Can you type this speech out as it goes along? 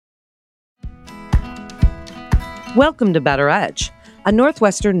Welcome to Better Edge, a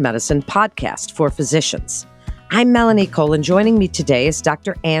Northwestern medicine podcast for physicians. I'm Melanie Cole, and joining me today is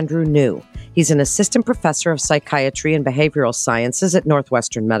Dr. Andrew New. He's an assistant professor of psychiatry and behavioral sciences at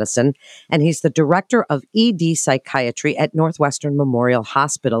Northwestern Medicine, and he's the director of ED psychiatry at Northwestern Memorial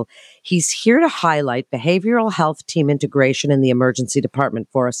Hospital. He's here to highlight behavioral health team integration in the emergency department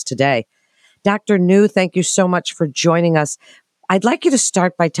for us today. Dr. New, thank you so much for joining us. I'd like you to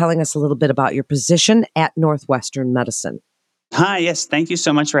start by telling us a little bit about your position at Northwestern Medicine. Hi, yes, thank you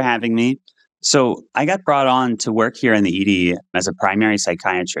so much for having me. So I got brought on to work here in the ED as a primary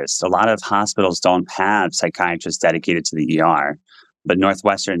psychiatrist. A lot of hospitals don't have psychiatrists dedicated to the ER, but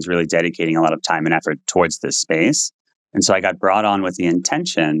Northwestern's really dedicating a lot of time and effort towards this space. And so I got brought on with the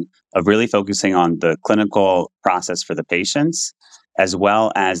intention of really focusing on the clinical process for the patients, as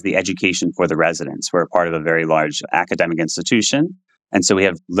well as the education for the residents. We're a part of a very large academic institution. And so we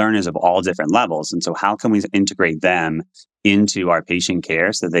have learners of all different levels. And so how can we integrate them into our patient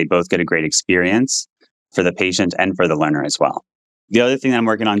care so that they both get a great experience for the patient and for the learner as well? The other thing that I'm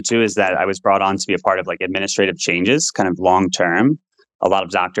working on too is that I was brought on to be a part of like administrative changes, kind of long term. A lot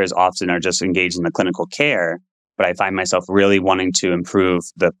of doctors often are just engaged in the clinical care, but I find myself really wanting to improve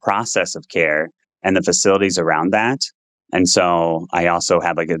the process of care and the facilities around that. And so I also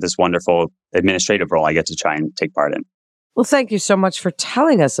have like this wonderful administrative role I get to try and take part in. Well, thank you so much for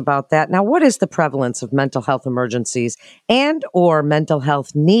telling us about that. Now, what is the prevalence of mental health emergencies and or mental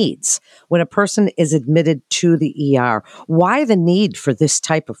health needs when a person is admitted to the ER? Why the need for this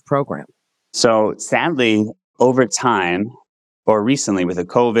type of program? So sadly, over time, or recently with the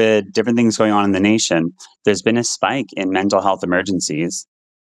COVID, different things going on in the nation, there's been a spike in mental health emergencies.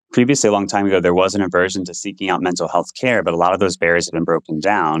 Previously, a long time ago, there was an aversion to seeking out mental health care, but a lot of those barriers have been broken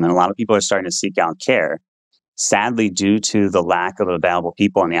down, and a lot of people are starting to seek out care. Sadly, due to the lack of available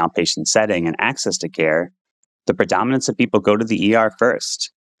people in the outpatient setting and access to care, the predominance of people go to the ER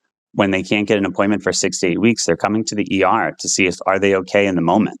first. When they can't get an appointment for 6 to 8 weeks, they're coming to the ER to see if are they okay in the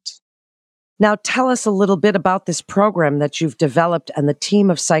moment. Now, tell us a little bit about this program that you've developed and the team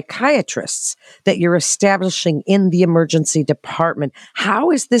of psychiatrists that you're establishing in the emergency department.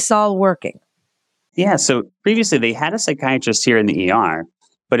 How is this all working? Yeah, so previously they had a psychiatrist here in the ER,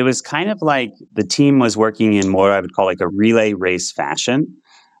 but it was kind of like the team was working in more I would call like a relay race fashion.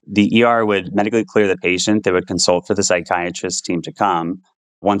 The ER would medically clear the patient. They would consult for the psychiatrist team to come.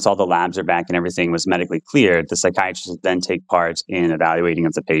 Once all the labs are back and everything was medically cleared, the psychiatrist would then take part in evaluating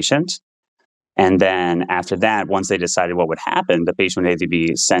of the patient. And then after that, once they decided what would happen, the patient would either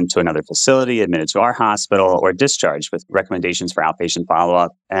be sent to another facility, admitted to our hospital, or discharged with recommendations for outpatient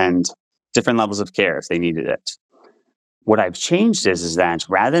follow-up and different levels of care if they needed it. What I've changed is that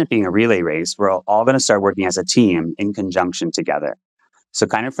rather than it being a relay race, we're all going to start working as a team in conjunction together. So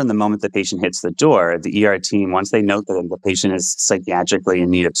kind of from the moment the patient hits the door, the ER team, once they note that the patient is psychiatrically in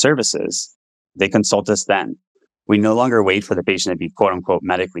need of services, they consult us then. We no longer wait for the patient to be quote unquote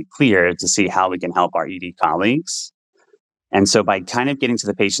medically cleared to see how we can help our ED colleagues. And so by kind of getting to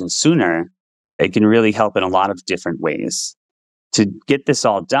the patient sooner, it can really help in a lot of different ways. To get this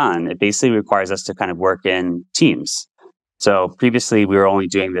all done, it basically requires us to kind of work in teams. So previously we were only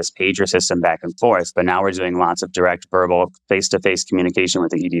doing this pager system back and forth, but now we're doing lots of direct verbal face-to-face communication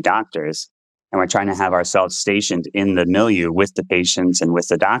with the ED doctors. And we're trying to have ourselves stationed in the milieu with the patients and with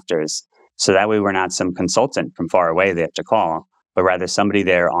the doctors. So that way we're not some consultant from far away they have to call, but rather somebody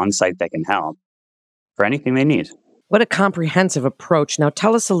there on site that can help for anything they need. What a comprehensive approach. Now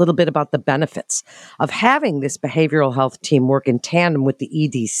tell us a little bit about the benefits of having this behavioral health team work in tandem with the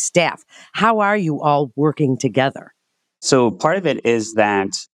ED staff. How are you all working together? So part of it is that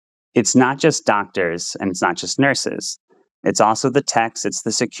it's not just doctors and it's not just nurses. It's also the techs, it's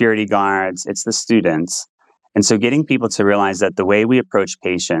the security guards, it's the students. And so getting people to realize that the way we approach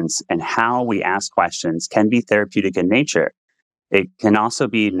patients and how we ask questions can be therapeutic in nature. It can also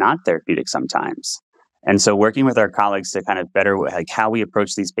be not therapeutic sometimes. And so working with our colleagues to kind of better like how we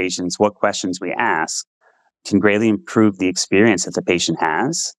approach these patients, what questions we ask, can greatly improve the experience that the patient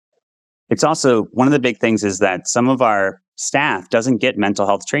has. It's also one of the big things is that some of our staff doesn't get mental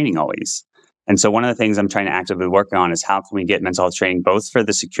health training always. And so one of the things I'm trying to actively work on is how can we get mental health training both for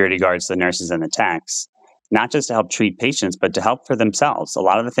the security guards, the nurses, and the techs, not just to help treat patients, but to help for themselves. A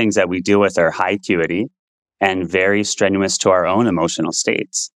lot of the things that we deal with are high acuity and very strenuous to our own emotional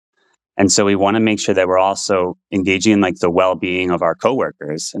states. And so we want to make sure that we're also engaging in like the well-being of our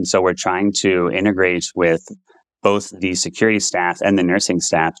coworkers. And so we're trying to integrate with both the security staff and the nursing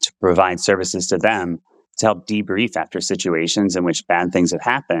staff to provide services to them to help debrief after situations in which bad things have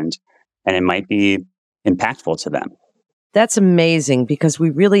happened and it might be impactful to them. That's amazing because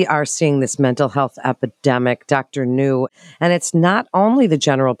we really are seeing this mental health epidemic, Dr. New. And it's not only the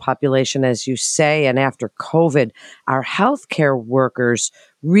general population, as you say, and after COVID, our healthcare workers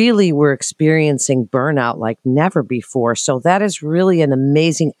really were experiencing burnout like never before. So that is really an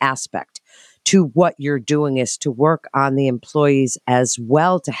amazing aspect to what you're doing, is to work on the employees as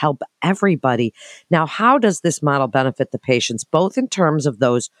well to help everybody. Now, how does this model benefit the patients, both in terms of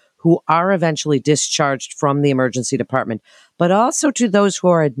those who are eventually discharged from the emergency department, but also to those who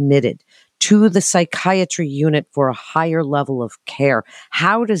are admitted to the psychiatry unit for a higher level of care?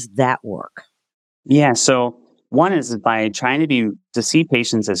 How does that work? Yeah. So one is by trying to see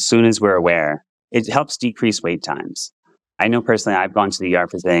patients as soon as we're aware, it helps decrease wait times. I know personally, I've gone to the ER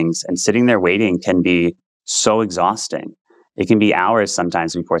for things, and sitting there waiting can be so exhausting. It can be hours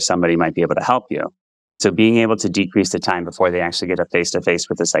sometimes before somebody might be able to help you. So being able to decrease the time before they actually get a face-to-face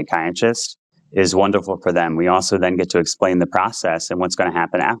with a psychiatrist is wonderful for them. We also then get to explain the process and what's going to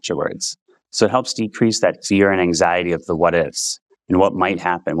happen afterwards. So it helps decrease that fear and anxiety of the what ifs and what might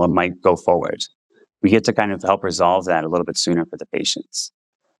happen, what might go forward. We get to kind of help resolve that a little bit sooner for the patients.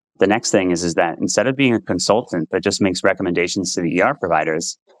 The next thing is that instead of being a consultant that just makes recommendations to the ER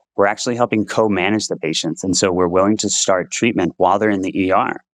providers, we're actually helping co-manage the patients. And so we're willing to start treatment while they're in the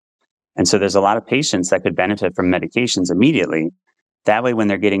ER. And so there's a lot of patients that could benefit from medications immediately. That way, when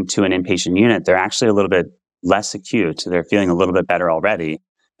they're getting to an inpatient unit, they're actually a little bit less acute. They're feeling a little bit better already,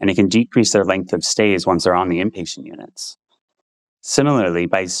 and it can decrease their length of stays once they're on the inpatient units. Similarly,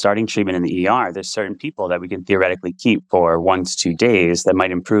 by starting treatment in the ER, there's certain people that we can theoretically keep for 1 to 2 days that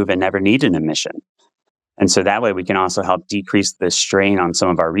might improve and never need an admission. And so that way we can also help decrease the strain on some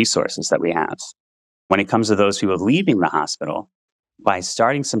of our resources that we have. When it comes to those people leaving the hospital, by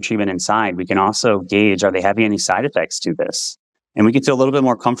starting some treatment inside, we can also gauge, are they having any side effects to this? And we can feel a little bit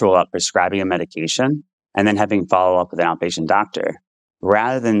more comfortable about prescribing a medication and then having follow up with an outpatient doctor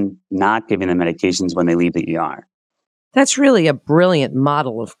rather than not giving them medications when they leave the ER. That's really a brilliant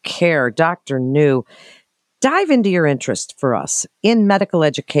model of care. Dr. New, dive into your interest for us in medical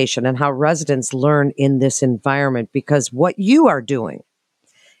education and how residents learn in this environment, because what you are doing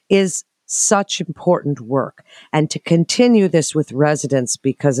is such important work. And to continue this with residents,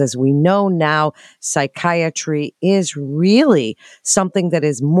 because as we know now, psychiatry is really something that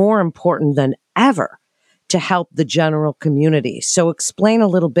is more important than ever to help the general community. So explain a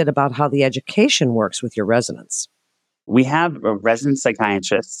little bit about how the education works with your residents. We have resident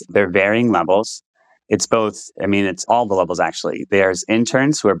psychiatrists. They're varying levels. It's both, it's all the levels actually. There's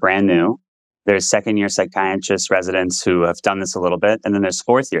interns who are brand new. There's second year psychiatrist residents who have done this a little bit. And then there's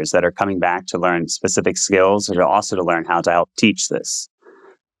fourth years that are coming back to learn specific skills or also to learn how to help teach this.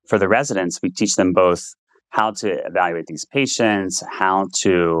 For the residents, we teach them both how to evaluate these patients, how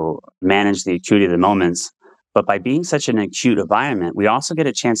to manage the acuity of the moments. But by being such an acute environment, we also get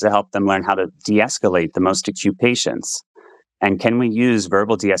a chance to help them learn how to de-escalate the most acute patients. And can we use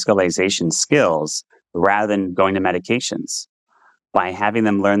verbal de-escalation skills rather than going to medications? By having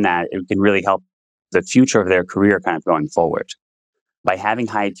them learn that, it can really help the future of their career kind of going forward. By having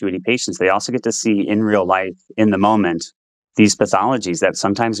high acuity patients, they also get to see in real life, in the moment, these pathologies that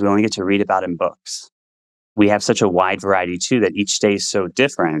sometimes we only get to read about in books. We have such a wide variety too, that each day is so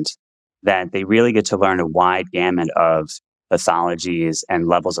different that they really get to learn a wide gamut of pathologies and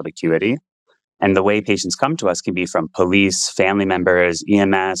levels of acuity. And the way patients come to us can be from police, family members,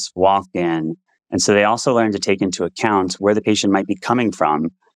 EMS, walk-in. And so they also learn to take into account where the patient might be coming from.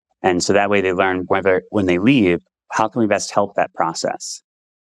 And so that way they learn whether when they leave, how can we best help that process?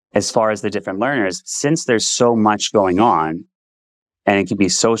 As far as the different learners, since there's so much going on, and it can be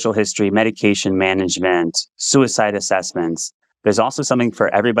social history, medication management, suicide assessments, there's also something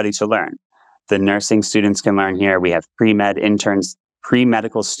for everybody to learn. The nursing students can learn here. We have pre-med interns,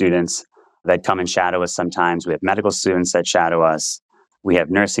 pre-medical students that come and shadow us sometimes. We have medical students that shadow us. We have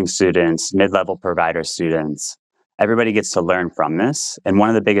nursing students, mid-level provider students. Everybody gets to learn from this. And one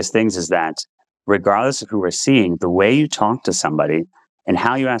of the biggest things is that regardless of who we're seeing, the way you talk to somebody and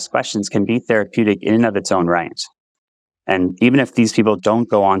how you ask questions can be therapeutic in and of its own right. And even if these people don't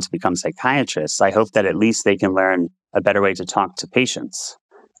go on to become psychiatrists, I hope that at least they can learn a better way to talk to patients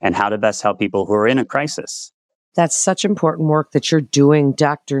and how to best help people who are in a crisis. That's such important work that you're doing,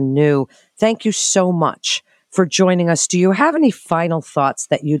 Dr. New. Thank you so much for joining us. Do you have any final thoughts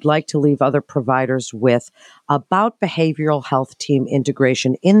that you'd like to leave other providers with about behavioral health team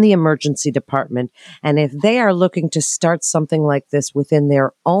integration in the emergency department? And if they are looking to start something like this within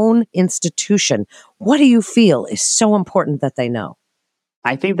their own institution, what do you feel is so important that they know?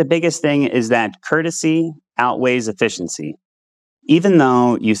 I think the biggest thing is that courtesy outweighs efficiency. Even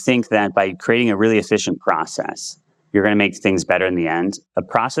though you think that by creating a really efficient process, you're going to make things better in the end. A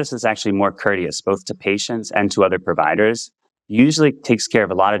process is actually more courteous, both to patients and to other providers. Usually takes care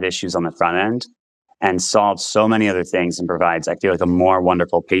of a lot of issues on the front end and solves so many other things and provides, I feel like, a more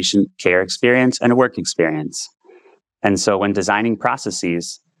wonderful patient care experience and a work experience. And so when designing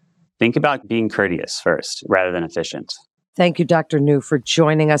processes, think about being courteous first rather than efficient. Thank you, Dr. New, for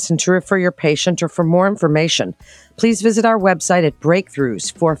joining us. And to refer your patient or for more information, please visit our website at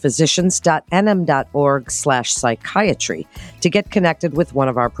breakthroughsforphysicians.nm.org/psychiatry to get connected with one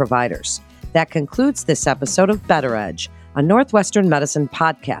of our providers. That concludes this episode of Better Edge, a Northwestern Medicine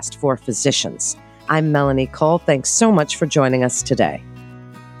podcast for physicians. I'm Melanie Cole. Thanks so much for joining us today.